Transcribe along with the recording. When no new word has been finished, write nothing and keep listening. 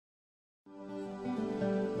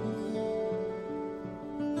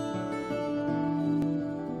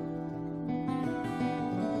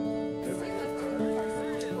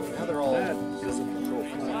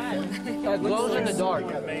glows in the dark.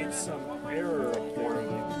 I made some error up there.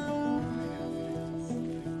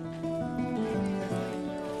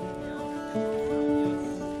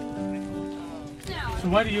 So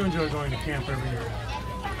why do you enjoy going to camp every year?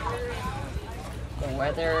 The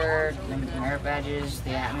weather, the merit badges,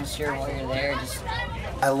 the atmosphere while you're there, just...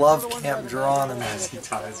 I love Camp Geronimo. He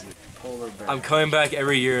ties you. I'm coming back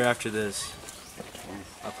every year after this.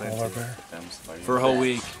 I plan Polar to. bear. For a whole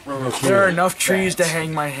week. There are enough trees to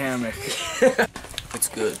hang my hammock. It's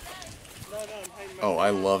good. Oh,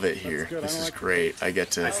 I love it here. This is great. I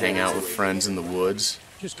get to hang out with friends in the woods.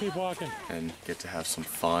 Just keep walking. And get to have some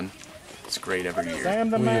fun. It's great every year.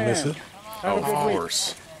 Sam the Will man. you miss it? Oh, of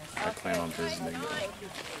course. I plan on visiting it.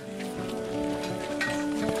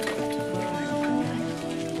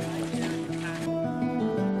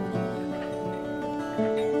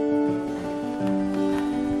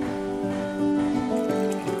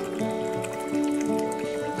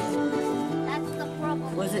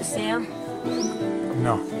 Was it Sam?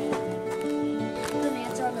 No. An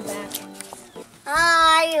answer on the back.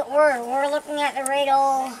 Hi, we're looking at the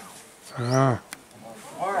radar.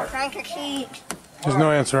 Cranker sheet. There's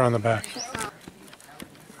no answer on the back.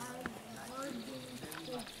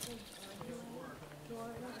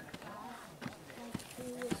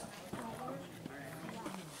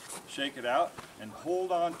 Shake it out and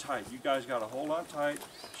hold on tight. You guys got to hold on tight.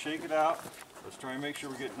 Shake it out. Let's try and make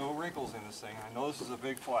sure we get no wrinkles in this thing. I know this is a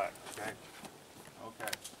big flag. Okay.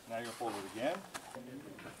 Okay. Now you'll fold it again.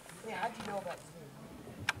 Yeah, how'd you know about Zoom?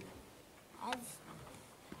 I've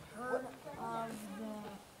heard of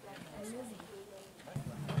the movie.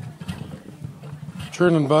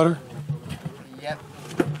 Churn and butter. Yep.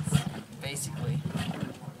 Basically.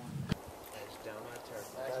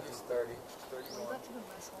 That's 30. 32.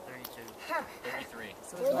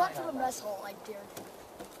 33. Go back to the mess hall, I dare you.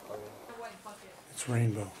 It's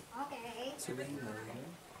rainbow. Okay. It's a rainbow.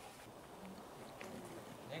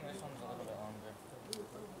 I think this one's a little bit longer.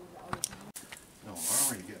 No, I'm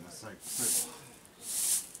already getting a sight.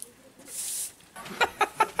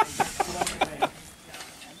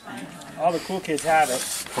 All the cool kids have it.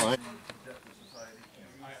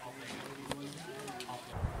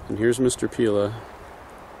 And here's Mr. Pila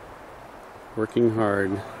working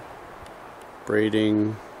hard,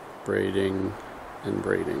 braiding, braiding, and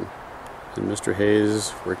braiding. And Mr.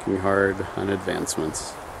 Hayes working hard on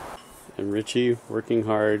advancements. And Richie working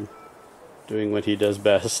hard, doing what he does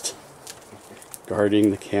best,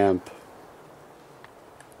 guarding the camp.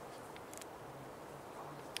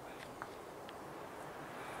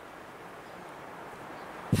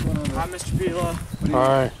 Hi, Mr. Pila.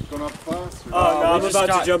 Alright. Going up fast? Oh, no, I'm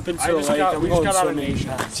about to jump into the lake. We just got out of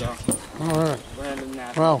nation, so Alright. we're heading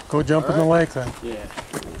that. Well, go jump in the lake then. Yeah.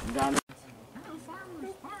 Down.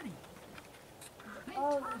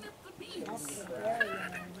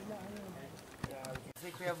 I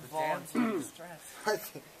think we have a volunteer stress.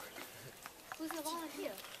 Who's the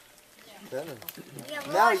volunteer?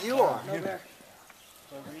 Now you are.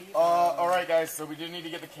 Alright guys, so we do need to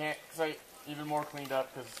get the campsite even more cleaned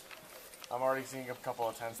up because I'm already seeing a couple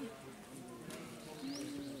of tents.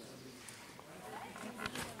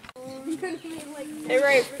 Hey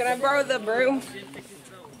Rafe, can I borrow the broom?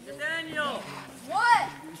 Daniel! What?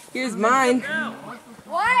 Here's mine.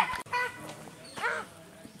 What?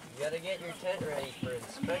 You gotta get your tent ready for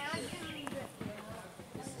inspection.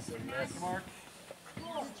 This is a mess. Mark.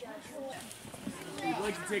 We'd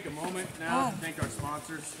like to take a moment now to thank our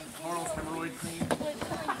sponsors, Carl's Hemorrhoid Cream.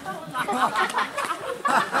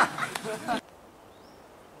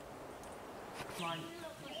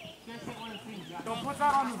 Don't put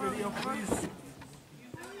that on the video, please.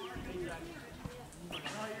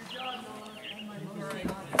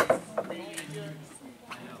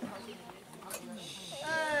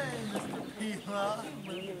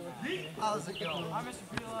 How's it going? Hi, Mr.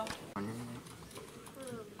 Pila.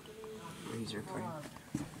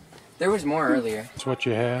 There was more earlier. That's what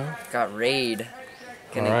you have? Got raid.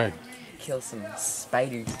 Gonna Alright. kill some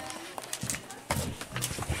spiders.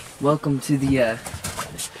 Welcome to the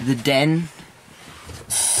den.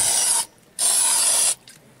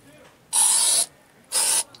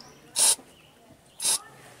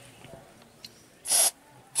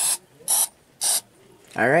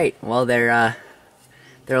 All right. Well, they're a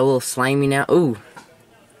little slimy now. Ooh.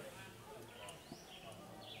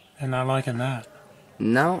 And not liking that.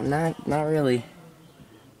 No, not really.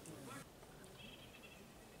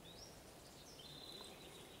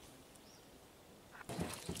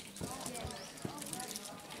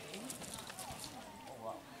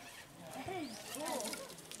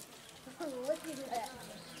 Look at that.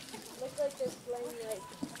 Look like this flame like.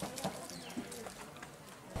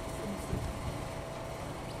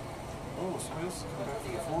 Smiths come back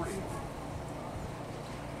to the 40.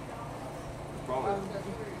 Probably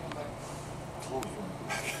close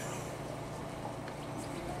one.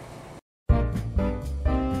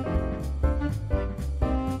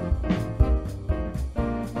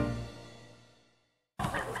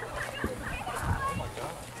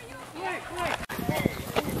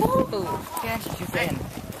 Ooh, yes, she's in.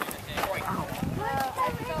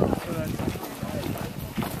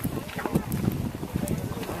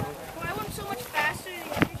 I went so much faster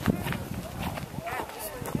than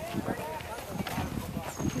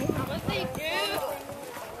what they do.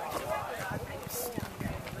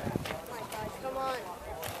 Come on.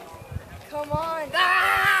 Come on.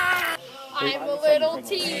 Ah! I'm a little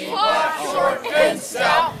teapot, short and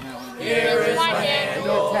stout. Here is my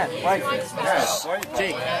handle.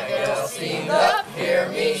 Jake. Stand up, hear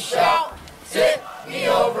me shout. Tip me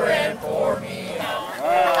over and pour me out.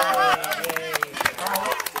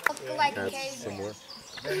 Like a caveman.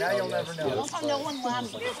 Now you'll never know. No one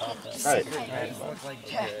laughs. Right.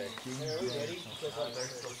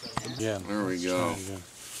 Yeah. There we go.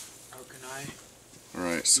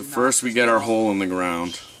 Alright, so first we get our hole in the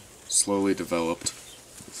ground, slowly developed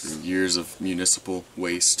through years of municipal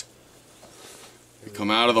waste. We come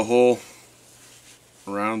out of the hole,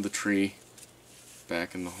 around the tree,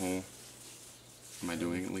 back in the hole. Am I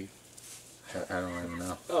doing it, Lee? I don't even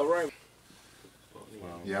know. Oh, right.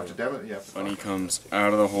 You have to demonstrate. You have to. Bunny comes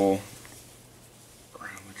out of the hole,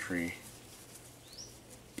 around the tree,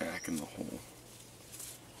 back in the hole,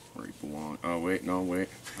 where he belongs. Oh wait, no, wait.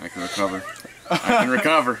 I can recover. I can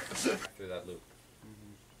recover. Through that loop.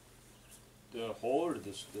 The hole or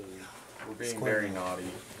this? We're being very naughty.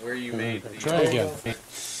 Where you made? Try again.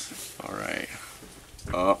 All right.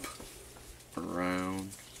 Up, around.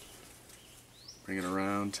 Bring it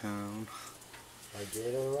around town. I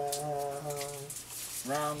get around.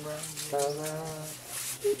 Round,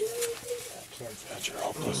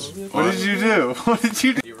 What did you do? What did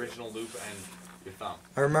you do? The original loop and your thumb.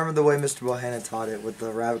 I remember the way Mr. Bohannon taught it, with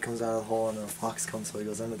the rabbit comes out of the hole and then a fox comes, so he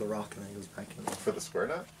goes under the rock and then he goes back in. For the square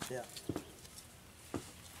nut? Yeah.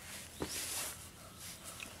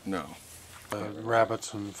 No.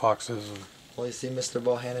 Rabbits and foxes. And Well, you see, Mr.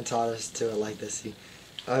 Bohannon taught us to it like this. It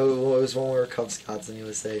was when we were Cub Scouts, and he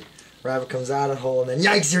would say, rabbit comes out of the hole, and then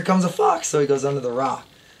yikes, here comes a fox. So he goes under the rock,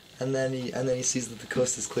 and then he sees that the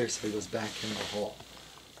coast is clear, so he goes back in the hole.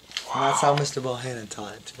 And that's how Mr. Bohannon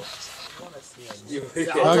taught it to us.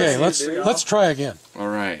 okay, let's try again. All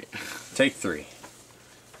right. Take 3.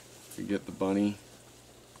 We get the bunny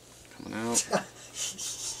coming out.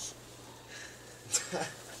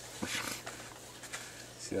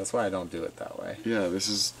 See, that's why I don't do it that way. Yeah, this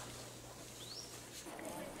is.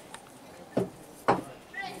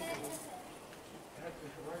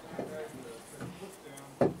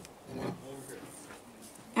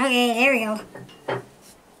 Okay, there we go.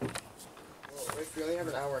 We only have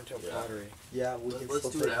an hour until pottery. Yeah, we can Let's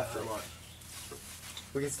still do it take after a hike. lunch.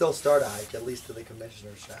 We can still start a hike, at least to the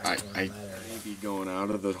commissioner's shack. I in that area. maybe going out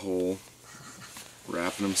of the hole,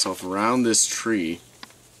 wrapping himself around this tree,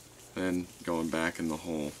 then going back in the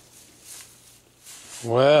hole.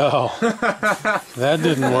 Well, that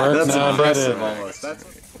didn't work. That's Now did impressive it? almost.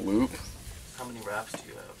 Loop, How many wraps do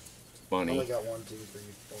you have? I only bunny got 1, 2, 3,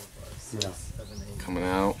 4, 5, 6, 7, 8. coming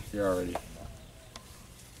out. You're already.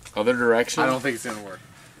 Other direction. I don't think it's gonna work.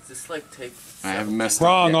 Is this like take? I haven't messed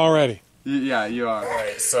Wrong up. already. Yeah, you are.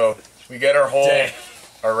 Alright, so we get our hole,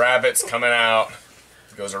 our rabbit's coming out,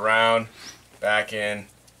 goes around, back in,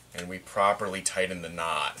 and we properly tighten the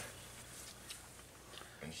knot.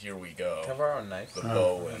 And here we go. Have our own knife. The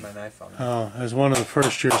bow And and my knife on. Oh, as one of the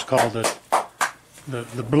first years called it, the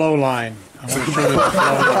blow line. I want to show you the blow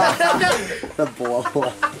line. The blow.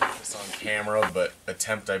 it's on camera, but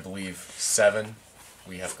attempt I believe 7.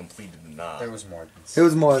 We have completed the knot. There was more than It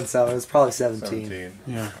was more than 7. It was probably 17.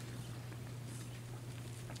 Yeah.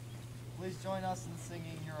 Please join us in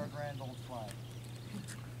singing You're a Grand Old Flag.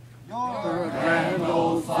 You're a grand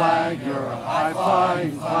old flag, you're a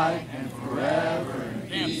high-flying flag, and forever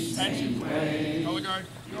Color guard.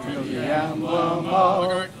 you're the emblem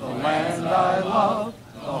of the land I love,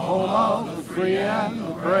 the home of the free and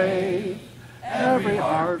the brave. Every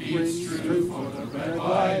heart rings true for the red,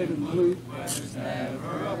 white, and blue. There's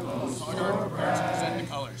never a post or Present the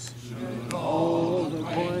colors. old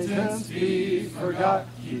acquaintance be forgot.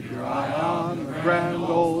 Keep your eye on the grand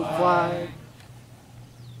old flag.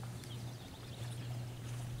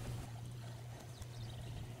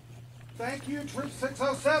 Thank you, Troop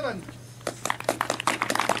 607.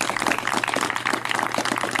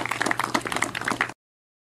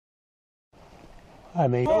 I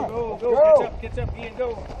mean, Go, go, go. Catch up, Ian,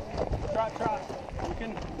 go. trot.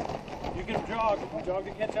 You can jog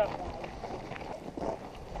to catch up.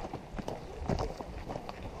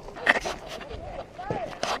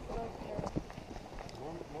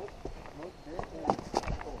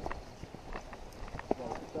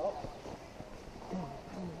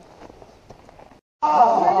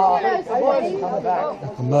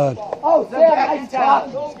 The mud. Oh, Sam, nice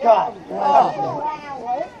job. Scott.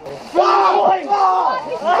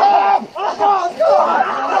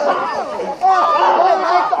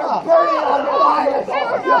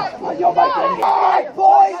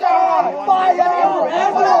 Boys on fire!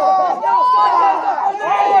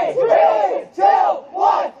 3, 2,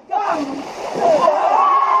 1, go!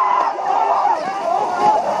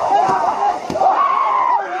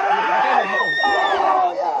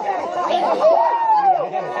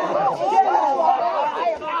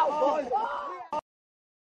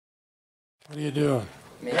 What are you doing?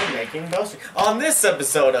 Making motion. On this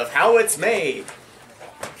episode of How It's Made.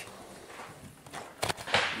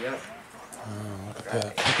 Yep. Oh, look at that.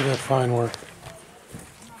 Look at that fine work.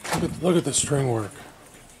 Look at the string work.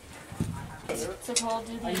 So Paul,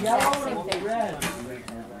 do the exact same thing.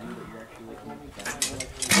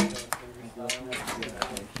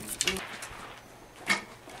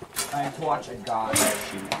 I have to watch a god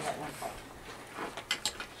shoot.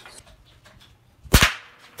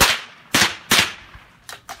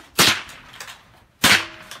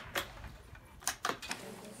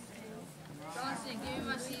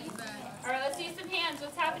 Alright, let's use some hands.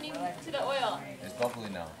 What's happening to the oil? It's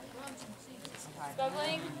bubbling now. It's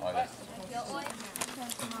bubbling?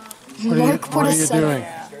 What are you doing?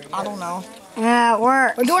 I don't know. Yeah,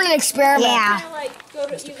 we're doing an experiment. Yeah.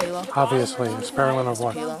 Obviously, experiment of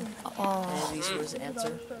what?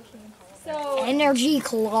 So, energy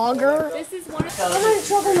clogger. this is one of I'm not a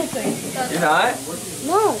troublemaker. You're not?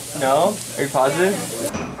 No. No? Are you positive?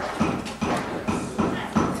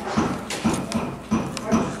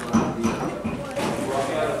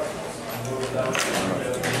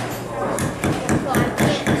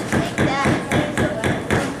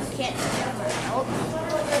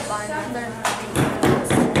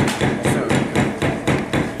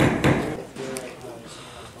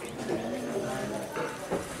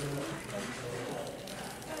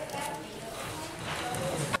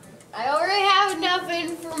 I already have enough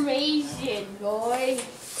information, boy.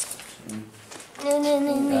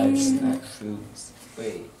 Snack foods.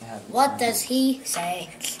 Wait, What does he say?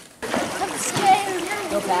 I'm scared.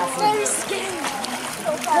 Go passive. I'm scared.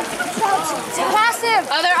 Go passive.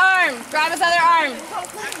 Other arm. Grab his other arm.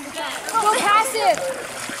 Go passive.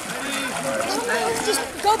 Just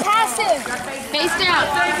go passive. Face down.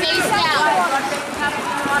 Face down.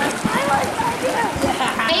 I like that idea.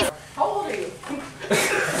 Face. How old are you?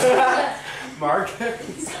 Mark?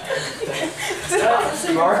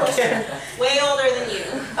 Mark? Way older than you.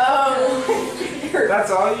 Oh.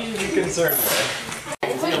 That's all you should be concerned with.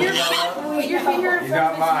 Put your finger in You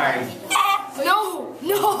got mine. No,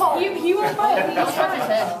 no. He won't bite. He won't touch his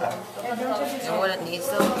head. You know what it needs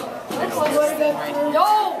though?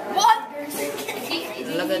 No, what?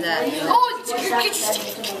 Look at that. Oh,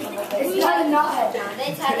 it's not a knot.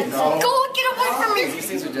 Go, get away from me. These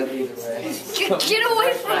things are deadly either way. Get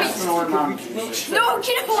away from me. No,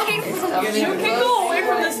 get away from me. You can go away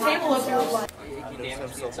from this table if you want.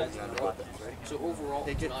 So overall,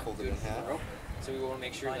 they did fold it in half. So we want to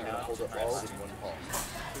make sure that we're fold up all in one pulse.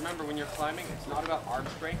 Remember, when you're climbing, it's not about arm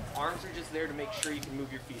strength. Arms are just there to make sure you can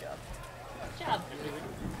move your feet up. Good job.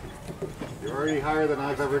 You're already higher than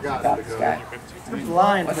I've ever gotten. You're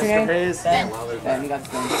blind, Mr. Hayes. Ben, you got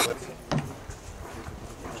the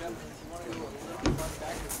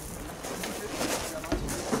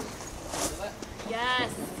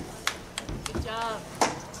Yes. Good job.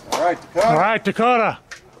 All right, Dakota. All right, Dakota.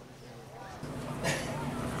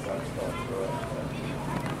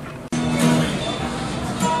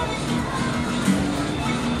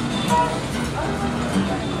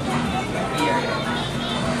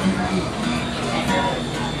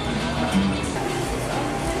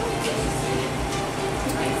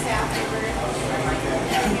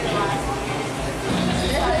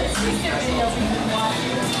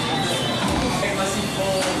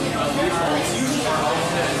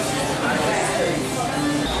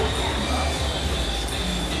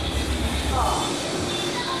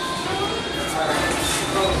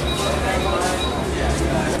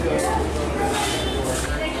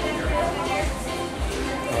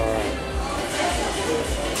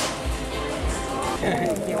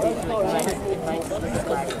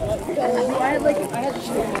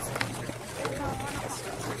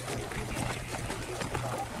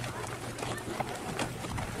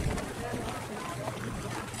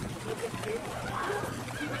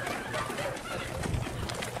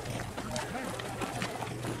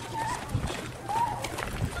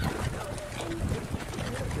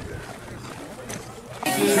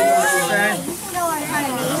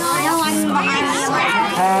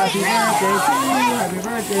 Happy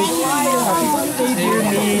birthday to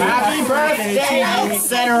you. Happy birthday,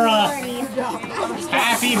 etc.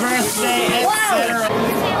 Happy birthday,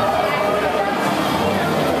 etc.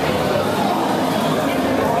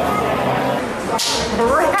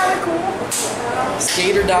 Radical.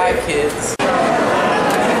 Skate or die, kids.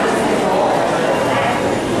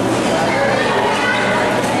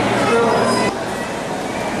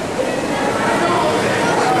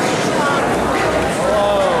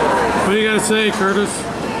 What do you gotta say, Curtis?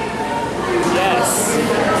 Yes.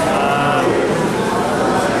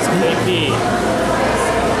 It's KP.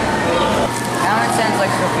 Now it sounds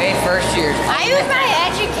like for May first years. I use my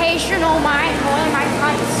educational mind more than my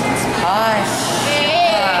common sense. Hush.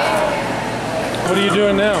 What are you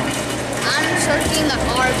doing now? I'm searching the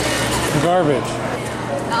garbage. The garbage.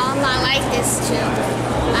 I like this too.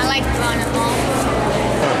 I like Geronimo.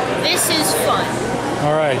 This is fun.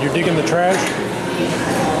 All right, you're digging the trash?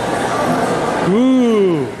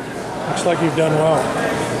 Ooh, looks like you've done well.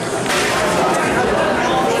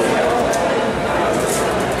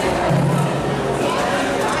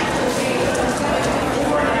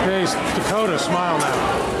 Hey, Dakota, smile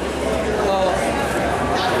now.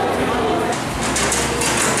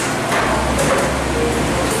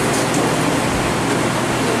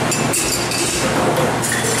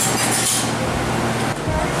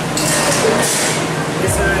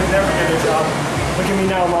 Guess I never get a job. Look at me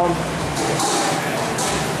now, Mom.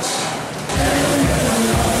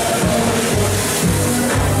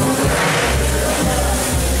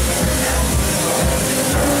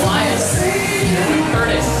 Elias.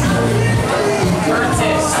 Curtis.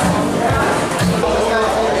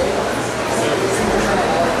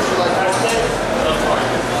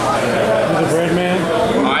 The bread man?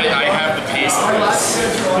 I have the pastries.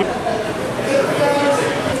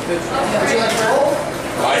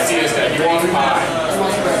 All I see is that you want pie.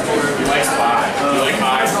 He likes pie. You like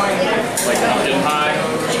pie? Like pumpkin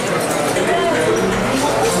pie?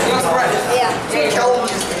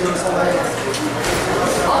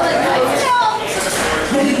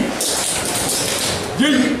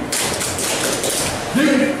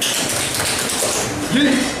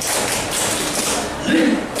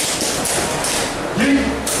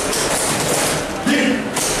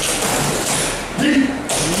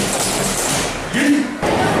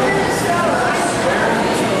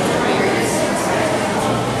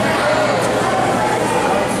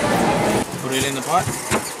 Put it in the pot?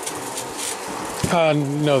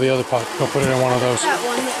 No, the other pot. Go put it in one of those.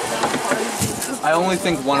 I only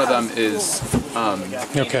think one of them is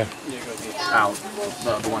Okay. out.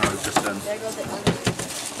 The one I was just in.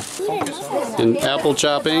 And apple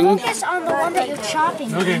chopping. Focus on the one that you're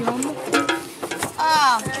chopping. Okay.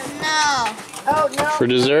 Oh, no. Oh, no. For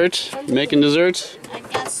dessert? Making dessert? I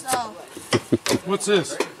guess so. What's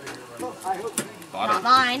this? Not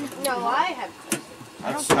mine. No, I have.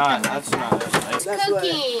 That's not. It's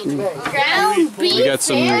cooking. Ground beef We got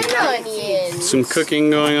and onions. some cooking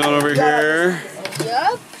going on over here.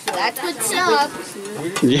 Yup. That's what's up.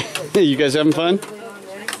 Yeah, you guys having fun?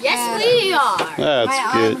 Yes, we are.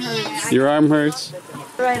 That's good. Your arm hurts?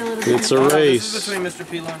 It's a race. This is between Mr.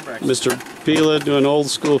 Pila and Brex. Mr. Pila doing old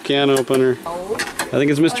school can opener. I think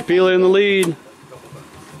it's Mr. Pila in the lead.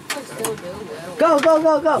 Go, go,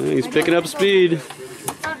 go, go. He's picking up speed.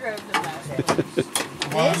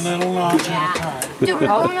 One little notch at a time. Dude, we're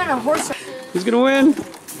going on a horse. Who's gonna win?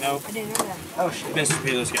 Nope. I didn't know that. Oh shit. Mr.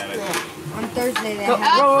 Pila's got it. On Thursday they Go.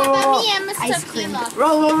 have Roll. me and Mr. Ice cream. Pila.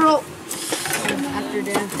 Roll. After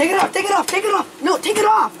dinner. Take it off. No, take it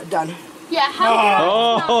off. Done. Yeah,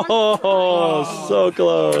 how Oh, so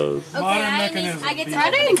close. okay, I get to try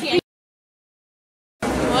it again.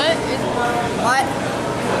 What? What?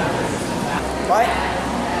 What?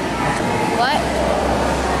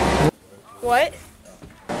 What?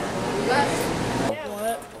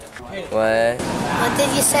 What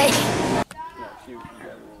did you say?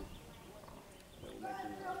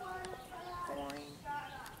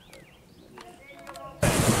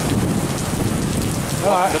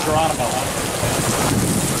 The Geronimo.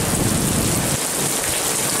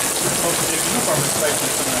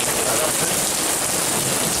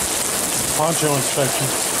 Poncho inspection.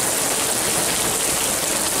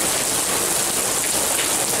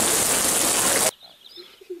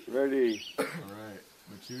 Ready. Alright,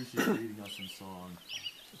 Matushi's reading us some song.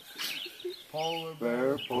 Polar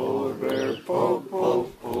bear, polar bear,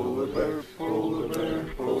 polar bear, polar bear,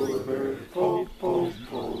 polar bear.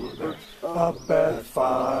 Up at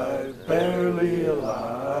 5, barely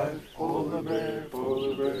alive. Polar bear,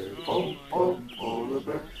 polar bear, polar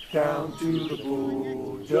bear. Down to the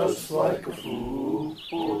pool, just like a fool.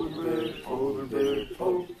 Polar bear, polar bear,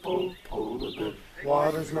 polar bear.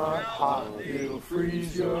 Water's not hot, it'll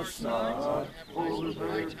freeze your snot. Polar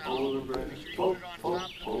bear, polar bear, polar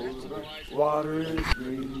bear. Water is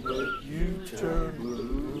green, but you turn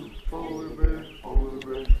blue. Polar bear, polar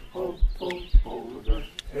bear.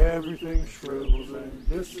 Everything shrivels and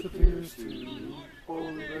disappears too.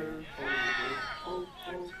 Polar bear, polar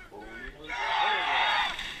bear, polar bear.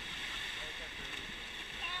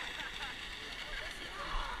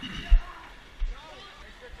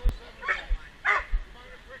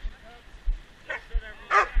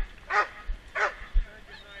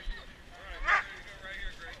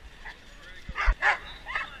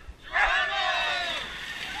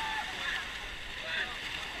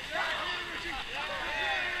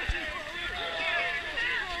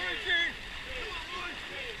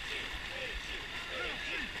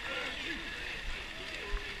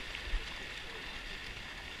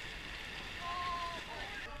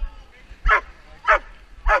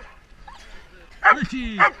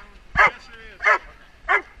 Richie!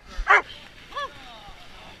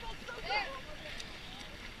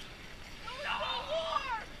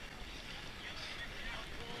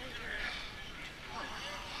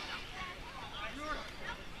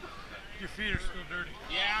 Your feet are still dirty.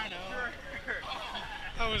 Yeah, I know.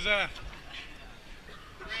 How was that?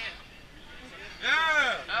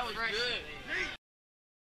 Yeah! That was good.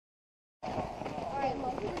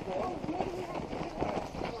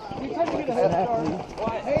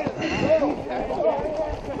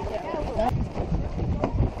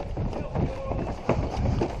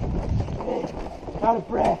 Out of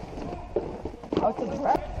breath. Out of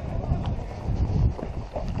breath.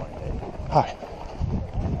 Hi.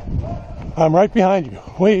 I'm right behind you,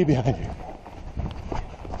 way behind you.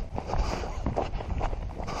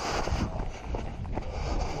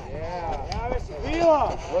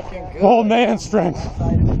 Looking good. Old man strength.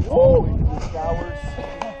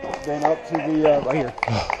 Then up to the right here.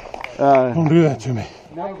 Don't do that to me.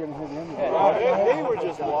 Now you're gonna hit the end. They were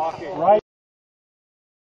just walking right.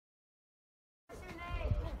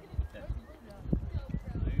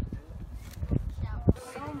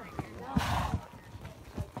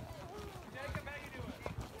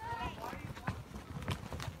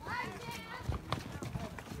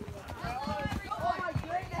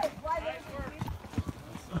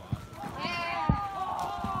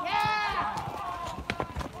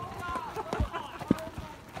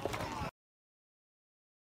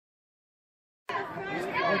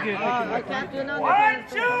 I can't do another one,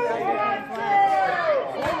 two, oh my God.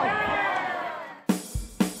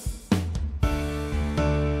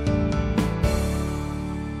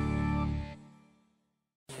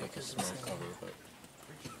 Like a small cover, but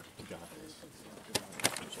you got this.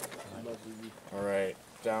 Alright,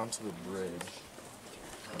 down to the bridge.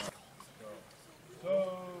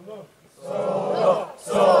 Solo,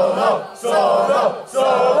 solo, solo, solo,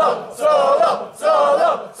 solo, solo,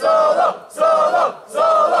 solo, solo, solo, solo,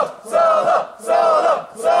 solo, solo,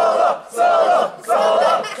 solo, solo,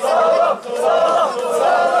 solo, solo, solo,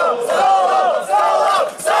 solo, solo,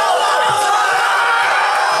 solo.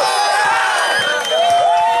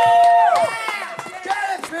 Get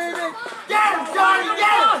it, baby! Get him, Johnny!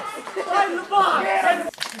 Get him! Right in the box!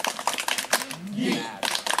 Yeet!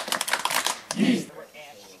 Yeet!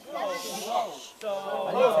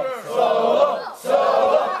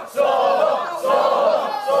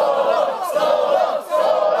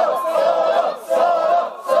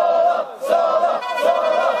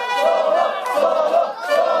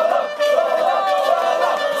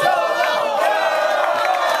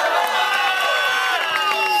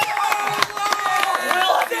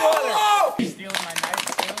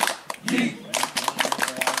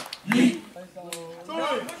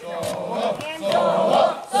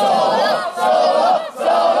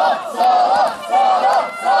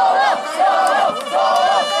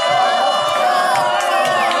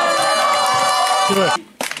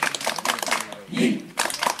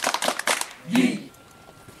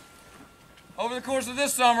 Over the course of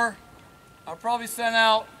this summer, I've probably sent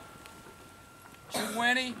out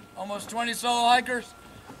 20, almost 20 solo hikers,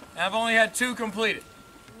 and I've only had 2 completed.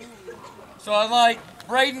 So I'd like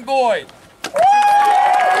Braden Boyd.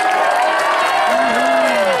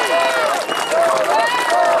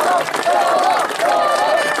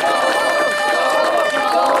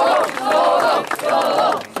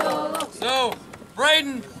 So,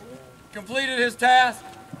 Braden completed his task.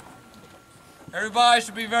 Everybody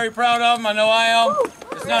should be very proud of him. I know I am.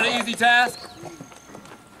 It's not an easy task.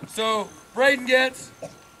 So, Braden gets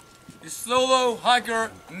the solo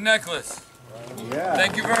hiker necklace. Yeah.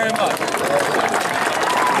 Thank you very much.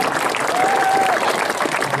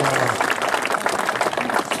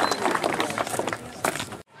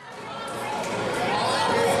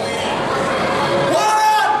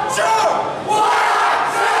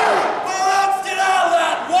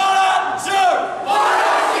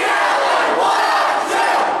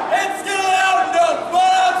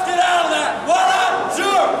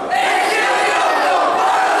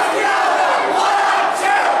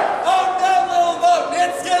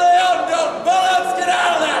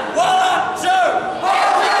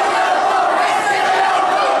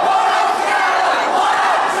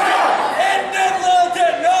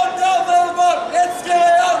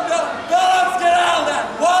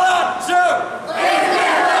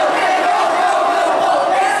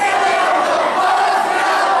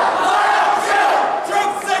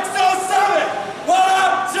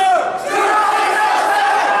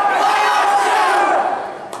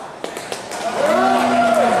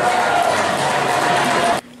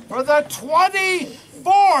 For the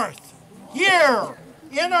 24th year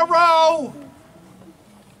in a row,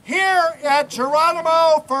 here at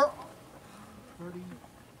Geronimo for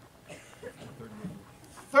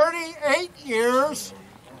 38 years,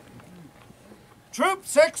 Troop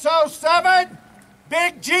 607,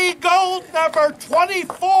 Big G Gold number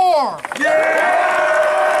 24.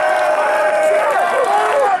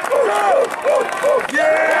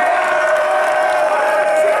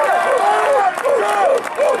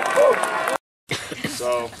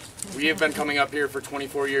 So, we have been coming up here for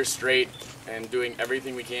 24 years straight and doing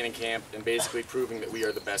everything we can in camp and basically proving that we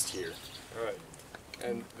are the best here. All right.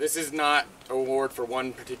 And this is not an award for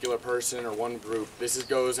one particular person or one group. This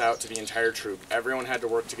goes out to the entire troop. Everyone had to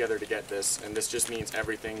work together to get this, and this just means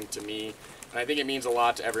everything to me. And I think it means a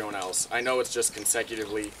lot to everyone else. I know it's just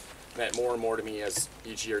consecutively meant more and more to me as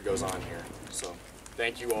each year goes on here. So,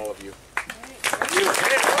 thank you, all of you. Thank you.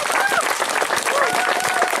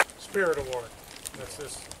 Spirit Award. That's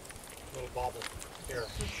this little bauble here.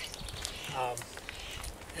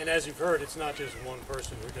 And as you've heard, it's not just one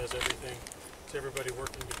person who does everything. It's everybody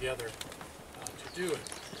working together to do it.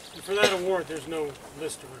 And for that award, there's no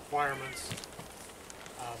list of requirements.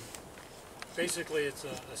 Basically, it's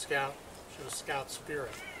a scout, shows scout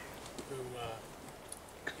spirit,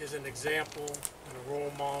 who is an example and a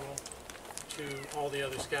role model to all the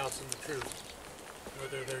other scouts in the troop,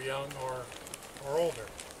 whether they're young or older.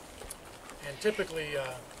 And typically,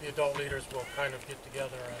 the adult leaders will kind of get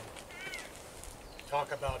together and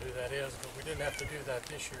talk about who that is, but we didn't have to do that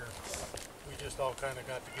this year. We just all kind of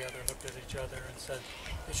got together, looked at each other, and said,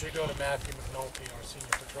 it should go to Matthew McNulty, our senior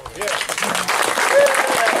patrol leader.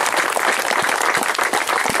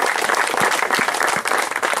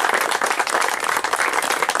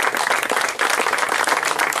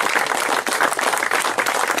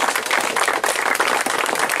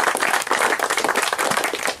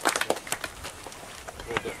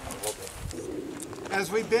 As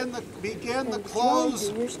we begin the close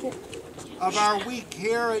of our week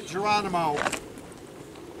here at Geronimo,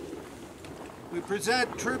 we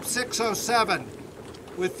present Troop 607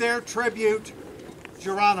 with their tribute,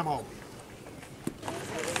 Geronimo.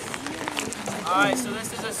 Alright, so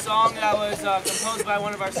this is a song that was composed by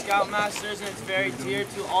one of our scoutmasters, and it's very dear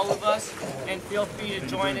to all of us. And feel free to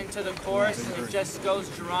join into the chorus. It just goes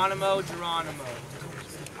Geronimo, Geronimo.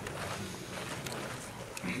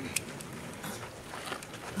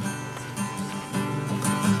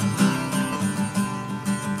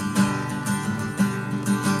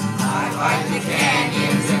 Fight the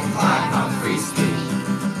canyons and climb Humphrey's Peak.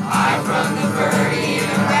 I've run the Birdie in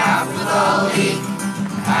a raft with a leak.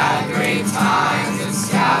 Had great times in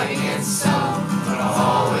scouting and so, but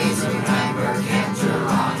I'll always remember Camp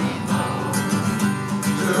Geronimo.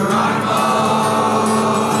 Geronimo,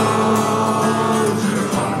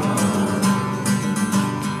 Geronimo,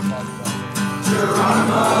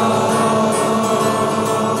 Geronimo.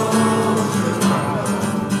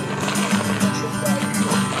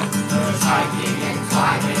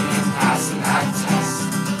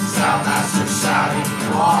 Shouting, you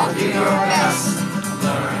all do your best.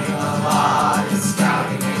 Learning a lot in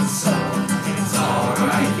scouting and so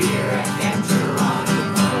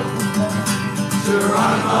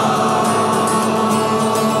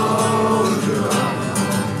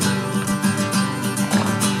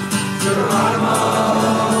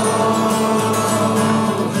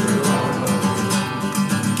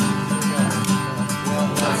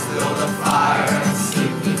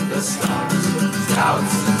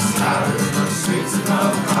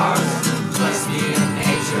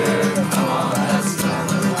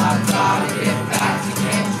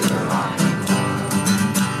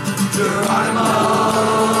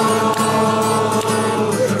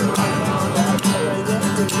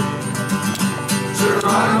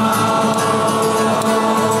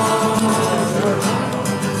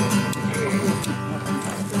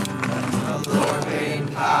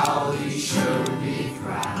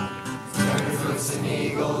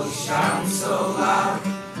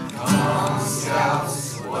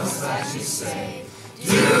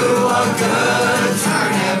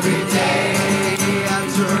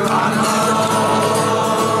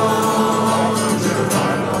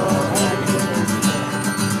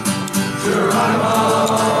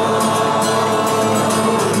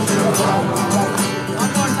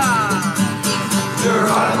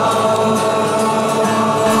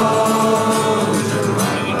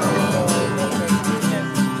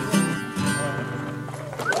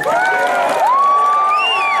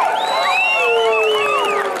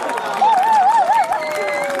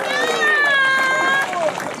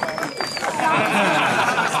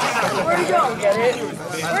Where'd he go? Get it?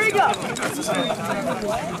 Where'd he go?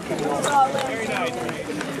 Very nice.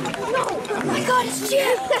 No! Oh my God, it's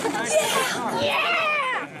Jim! Yeah!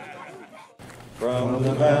 Yeah! From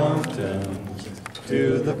the mountains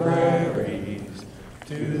to the prairies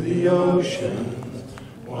to the ocean,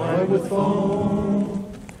 white with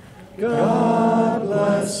foam. God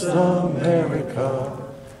bless America,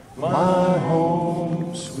 my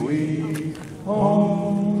home, sweet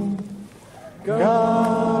home.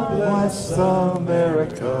 God bless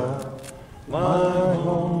America, my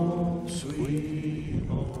home.